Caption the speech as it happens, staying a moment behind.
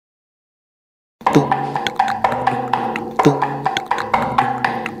Sa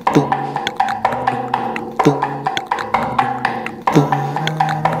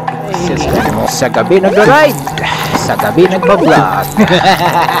Gabi Nag-Ri-Ride, sa Gabi Nag-Vlo-Vlog.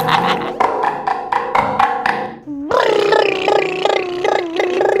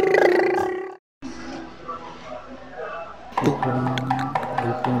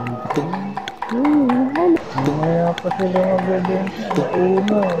 Maya pa sila magbebenta.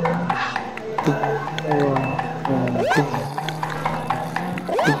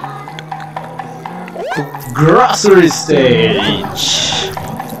 Grocery stage.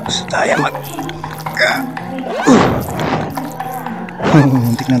 Gusto tayo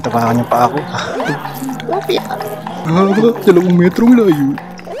Muntik nang tapakan niya pa ako. Dalawang metrong layo.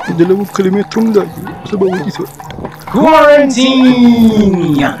 2 kilometrong layo sa bawat isa.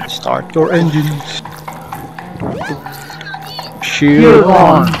 Quarantine! Start your engines. Chill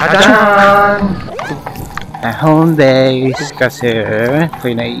on! Tadaan! Home days kasi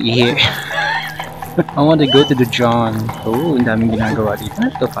ako'y naiihi. I want to go to the John. Oh, ang daming ginagawa dito.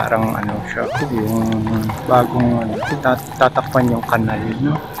 Ito parang ano siya, yung bagong tatakpan yung kanal,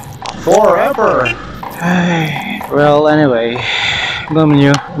 no? Forever! Ay, well, anyway, alam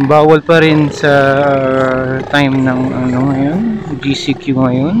nyo, bawal pa rin sa time ng ano ngayon, GCQ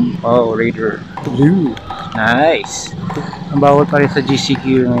ngayon. Oh, Raider Blue. Nice! Ang bawal pa rin sa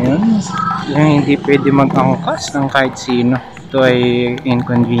GCQ ngayon. Yung hindi pwede mag-angkas ng kahit sino. Ito ay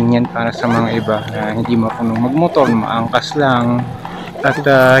inconvenient para sa mga iba na hindi marunong magmotor, maangkas lang. At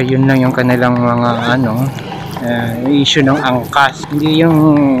yun lang yung kanilang mga issue ng angkas. Hindi yung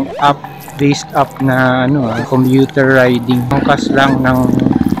based up na commuter riding. Angkas lang ng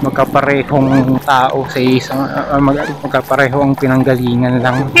magkaparehong tao sa isang magkaparehong pinanggalingan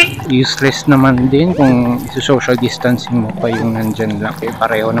lang. Useless naman din kung social distancing mo pa yung nandyan lang.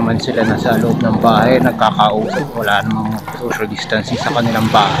 Pareho naman sila nasa loob ng bahay, nagkakausap, wala namang social distancing sa kanilang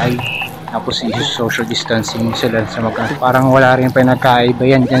bahay. Tapos social distancing sila sa parang wala rin pa nagkaiba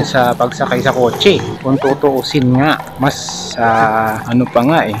yan dyan sa pagsakay sa kotse. Kung tutuusin nga, mas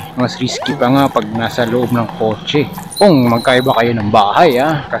mas risky pa nga pag nasa loob ng kotse. Kung magkaiba kayo ng bahay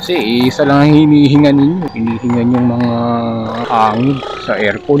kasi isa lang ang hinihingan ninyo. Hinihingan yung mga hangin sa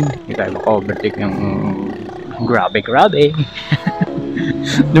aircon. Hindi tayo maka-overtake yung grabe.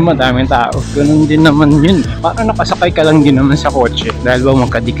 Dumadaming tao. Ganun din naman yun. Parang nakasakay ka lang din naman sa kotse. Dahil ba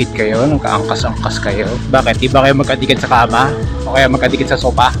magkadikit kayo? Nagkaangkas-angkas kayo? Bakit? Di ba kayo magkadikit sa kama? O kaya magkadikit sa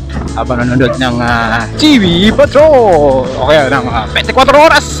sopa? Habang nanonood ng TV Patrol! O kaya ng 24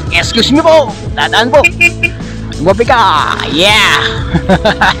 oras! Excuse me po! Dadaan po! Guwapi ka! Yeah!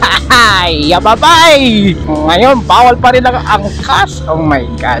 Yababay! Ngayon, bawal pa rin ang angkas. Oh my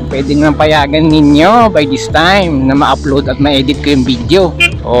God, pwede nang payagan ninyo by this time na ma-upload at ma-edit ko yung video.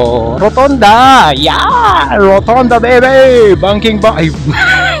 Oh, Rotonda! Yeah! Rotonda, baby! Banking ba? Ay,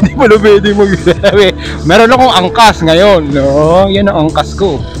 hindi mo na pwede magsabi. Meron akong angkas ngayon. No? Yan ang angkas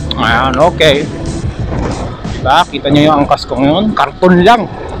ko. Ayan, okay. Diba? Kita nyo yung angkas ko ngayon? Karton lang.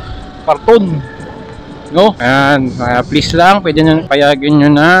 Karton. No? And please lang, pwede nyo payagin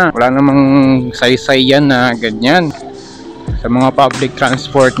nyo na. Wala namang saysay yan na ganyan. Sa mga public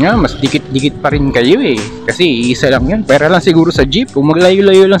transport nga, mas dikit-dikit pa rin kayo kasi isa lang yan. Pera lang siguro sa jeep. Kung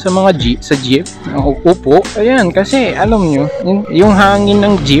maglayo-layo lang sa mga jeep, ang upo, ayan, kasi alam nyo, yung hangin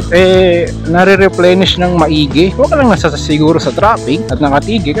ng jeep nare-replenish ng maigi. Huwag ka lang siguro sa traffic at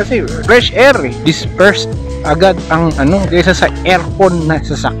nakatigil kasi fresh air dispersed agad ang kaysa sa aircon na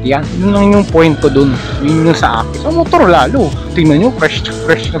sasakyan. Yun lang yung point ko dun. Yun yung sa akin. Sa motor lalo. Tingnan nyo,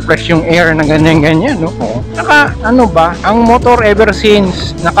 fresh yung air na ganyan-ganyan, no? Naka, ang motor ever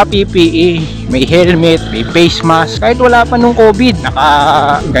since naka-PPE, may helmet, may face mask, kahit wala pa nung COVID, naka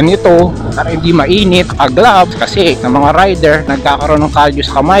ganito, para hindi mainit, naka-gloves, kasi ng mga rider, nagkakaroon ng kalyo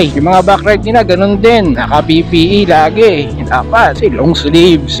sa kamay. Yung mga back-ride nila, ganun din, naka-PPE lagi. Dapat, kasi long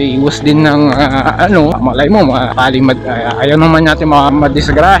sleeves, iwas din ng, malay mo, ayaw naman natin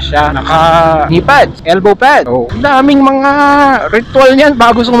madisgrasya, naka-knee pads, elbow pad. So, daming mga ritual niyan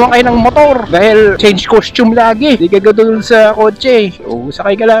bago sumakay ng motor dahil change costume lagi. Hindi ka gadol sa kotse. So,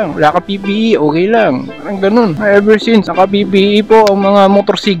 sakay ka lang. Wala ka PPE, okay lang. Parang ganun. Ever since, naka-PPE po ang mga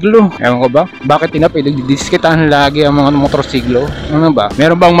motorsiglo. Ewan ko ba? Bakit pinagdidiskitahan lagi ang mga motorsiglo? Ano ba?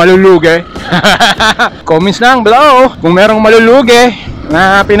 Meron bang malulugi? Comments lang below kung merong malulugi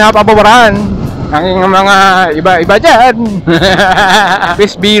na pinapaboran. Ang mga iba-iba dyan.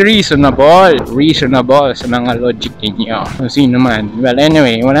 Please be reasonable. Reasonable sa mga logic ninyo. Kung sino man. Well,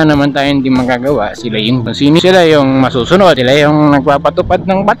 anyway, wala naman tayong hindi magagawa. Sila yung masusunod. Sila yung nagpapatupad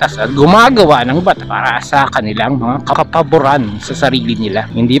ng batas at gumagawa ng batas para sa kanilang mga kapaboran sa sarili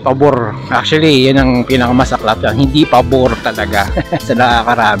nila. Hindi pabor. Actually, yan ang pinakamasaklap lang. Hindi pabor talaga sa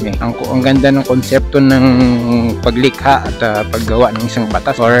nakakarami. Ang ganda ng konsepto ng paglikha at paggawa ng isang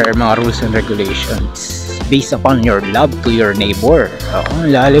batas or mga rules and regulations based upon your love to your neighbor.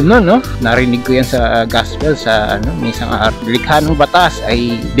 Lalim nun, no? Narinig ko yan sa gospel sa isang likha ng batas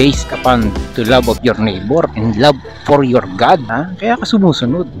ay based upon to love of your neighbor and love for your God. Kaya ka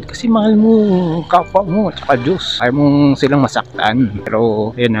sumusunod kasi mahal mo kapwa mo at saka Diyos. Ayaw mong silang masaktan.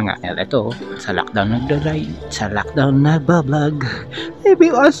 Pero yun na nga, ito sa lockdown nag-Ri-Ride, sa lockdown nag-Vlog.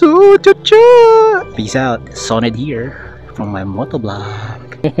 Baby aso, cha-cha! Peace out, Soned here from my Motovlog.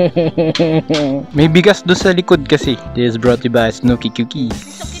 May bigas doon sa likod kasi. This is brought to you by Snooki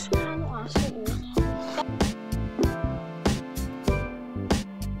Cookies.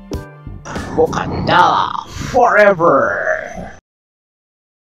 Wakanda forever.